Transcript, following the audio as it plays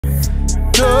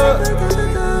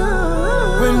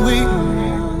touch. When we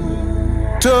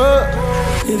touch.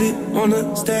 Hit it on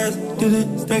the stairs, did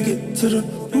it, stack it to the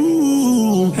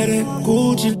room. Had that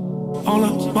Gucci, all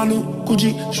up my new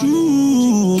Gucci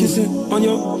shoes. Kissing on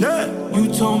your neck,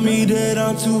 you told me that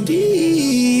I'm too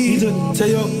deep to tell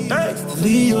your ex to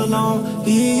leave you alone,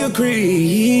 leave your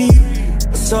creep.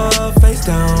 I saw her face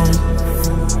down,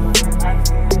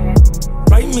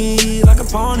 write me like a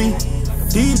pony.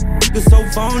 Deep, it's so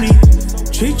phony.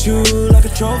 Treat you like a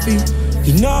trophy.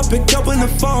 You know I pick up when the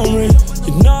phone ring.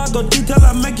 You know I go detail,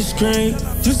 I make you scream.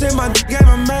 You say my game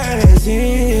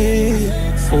amazing.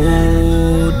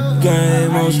 Ooh,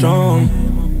 game on strong.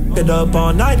 Get up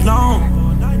all night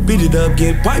long. Beat it up,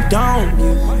 get piped down.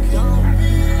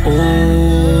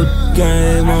 Ooh,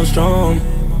 game on strong.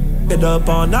 Get up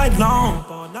all night long.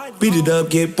 Beat it up,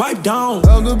 get piped down.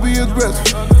 I can be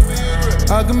aggressive,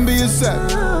 I can be a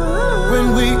savage.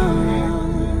 When we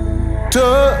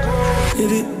touch.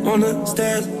 Hit it on the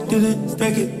stairs, did it,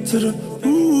 stack it to the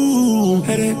room.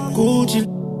 Had that Gucci,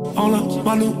 all up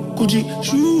my new Gucci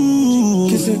shoes.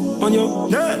 Kissing on your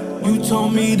neck, you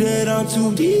told me that I'm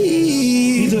too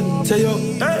deep to tell your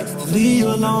ex to leave you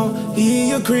alone, leave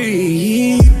your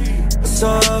creep. I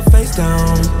saw her face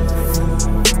down,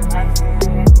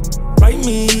 write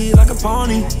me like a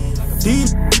pony. Deep,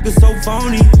 it's so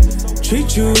phony.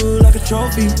 Treat you like a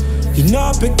trophy. You know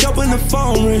I pick up when the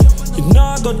phone ring. You know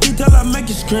I go detail, I make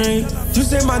you scream. You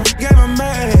say my game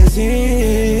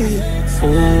amazing.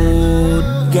 Ooh,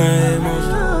 game on.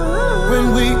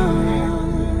 When we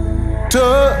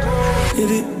touch.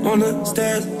 Hit it on the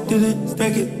stairs, did it,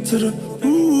 stack it to the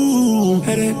room.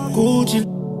 Had that Gucci,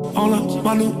 all up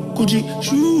my new Gucci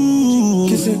shoes.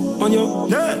 Kissing on your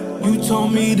neck, you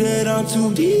told me that I'm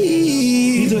too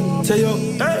deep to tell your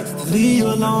ex to leave you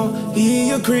alone, leave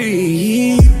your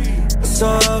creep. I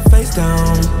saw her face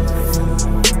down,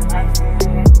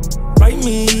 write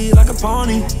me like a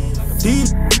pony. Deep,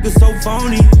 it's so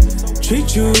phony.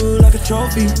 Treat you like a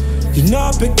trophy. You know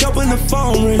I pick up when the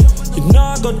phone ring. You know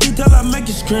I go detail, I make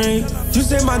you scream. You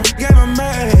say my game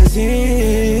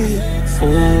amazing.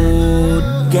 Ooh,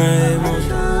 game on.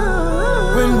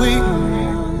 When we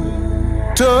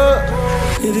touch.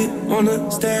 Hit it on the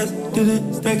stairs, did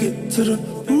it, stack it to the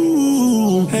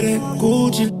room. Had that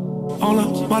Gucci, all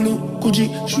up my new Gucci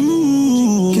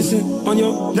shoes. Kissing on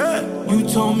your neck, you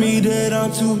told me that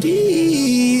I'm too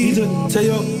deep to tell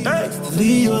your ex to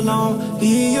leave you alone,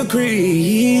 leave your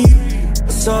creep. I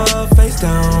saw her face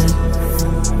down,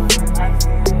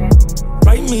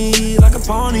 write me like a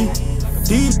pony.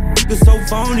 Deep, it's so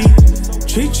phony.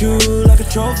 Treat you like a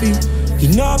trophy. You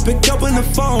know I pick up when the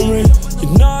phone ring. You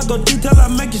know I go detail, I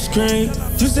make you scream.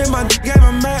 You say my game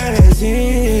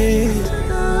amazing.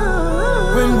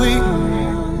 When we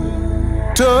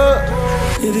touch.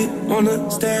 Hit it on the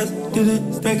stairs, did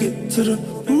it, stack it to the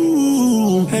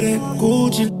room. Had that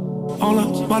Gucci, all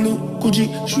up my new Gucci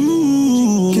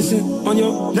shoes. Kissing on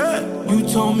your neck, you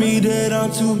told me that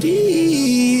I'm too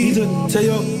deep to tell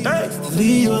your ex to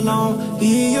leave you alone,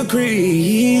 leave your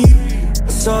creep. I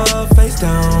saw her face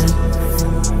down,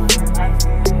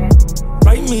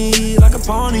 write me like a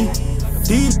pony.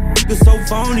 Deep, it's so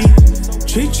phony.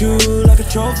 Treat you like a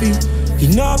trophy. You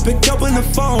know I pick up when the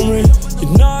phone ring. You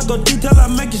know I go detail, I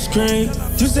make you scream.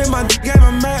 You say my game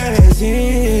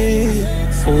amazing.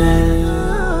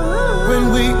 Ooh,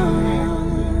 when we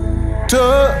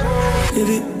touch. hit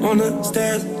it on the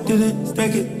stairs, did it,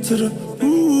 stack it to the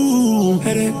room.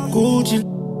 Had that Gucci,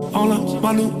 all up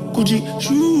my new Gucci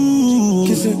shoes.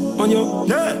 Kissing on your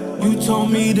neck, you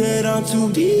told me that I'm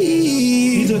too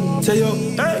deep to tell your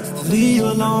ex to leave you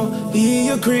alone, leave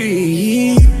your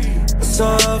creep. I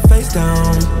saw her face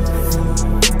down,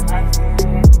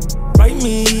 write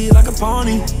me like a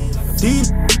pony. Deep,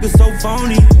 it's so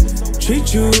phony.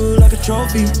 Treat you like a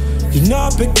trophy. You know I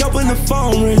pick up when the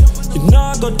phone ring. You know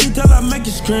I go detail, I make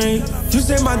you scream. You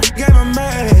say my game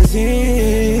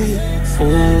amazing.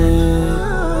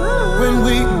 Ooh, when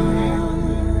we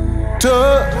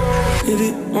touch. hit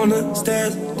it on the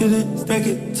stairs, did it, stack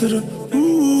it to the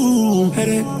room. Had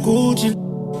that Gucci,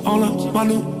 all up my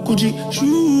new Gucci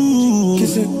shoes.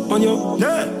 Kissing on your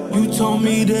neck, you told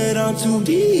me that I'm too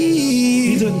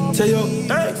deep to tell your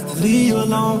ex to leave you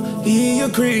alone, leave your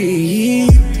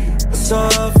creep. I saw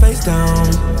her face down,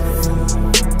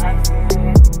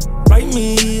 write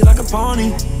me like a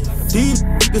pony. Deep,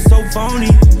 it's so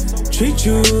phony. Treat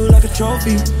you like a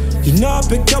trophy. You know I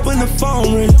pick up when the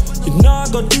phone ring. You know I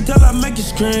go detail, I make you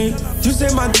scream. You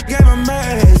say my game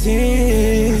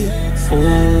amazing.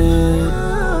 Ooh,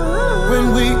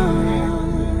 when we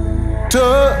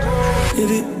touch.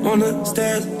 hit it on the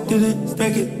stairs, did it,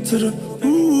 stack it to the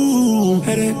room.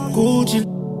 Had that Gucci,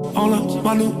 all of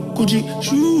my new Gucci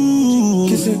shoes.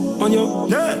 Kissing on your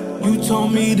neck, you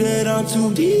told me that I'm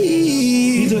too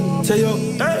deep to tell your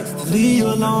ex to leave you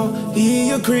alone in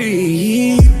your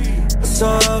crib. I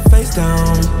saw her face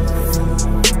down,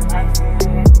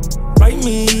 write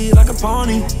me like a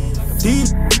pony.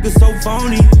 These niggas so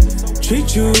phony,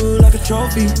 treat you like a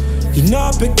trophy. You know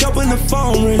I pick up when the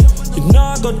phone ring. You know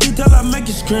I go detail, I make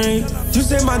you scream. You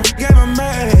say my game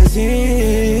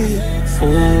amazing.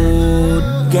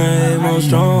 Food game on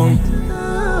strong.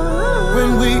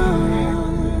 When we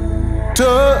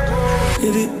touch,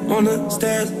 Hit it on the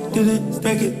stairs, did it,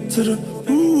 back it to the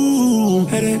room.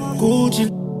 Had that Gucci,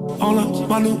 all of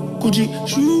my new Gucci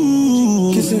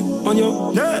shoes. Kissing on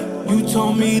your neck, you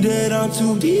told me that I'm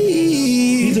too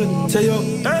deep to tell your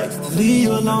ex to leave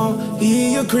you alone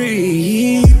in your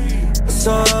crib. I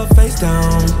saw her face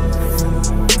down,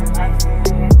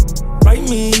 write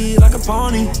me like a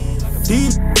pony.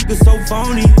 These niggas so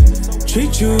phony,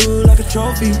 treat you like a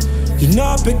trophy. You know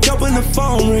I pick up when the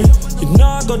phone ring. You know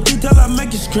I go detail, I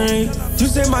make you scream. You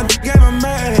say my game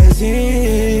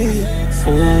amazing.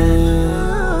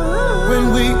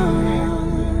 when we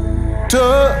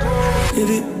touch, Hit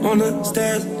it on the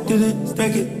stairs, did it,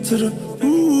 back it to the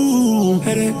room.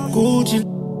 Had that Gucci,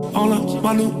 all of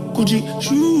my new Gucci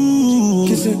shoes.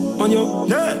 Kissing on your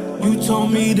neck, you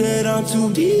told me that I'm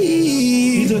too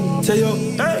deep to tell your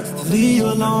ex to leave you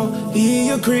alone in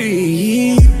your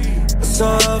crib. I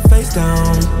saw her face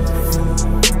down,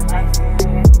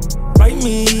 write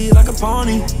me like a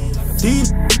pony.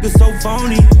 These niggas so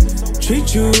phony,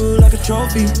 treat you like a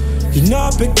trophy. You know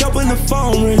I pick up when the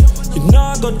phone ring. You know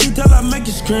I go detail, I make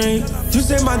you scream. You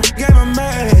say my game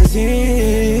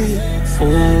amazing.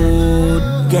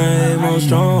 Food game on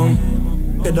strong.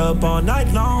 Get up all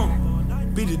night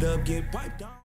long, beat it up, get piped.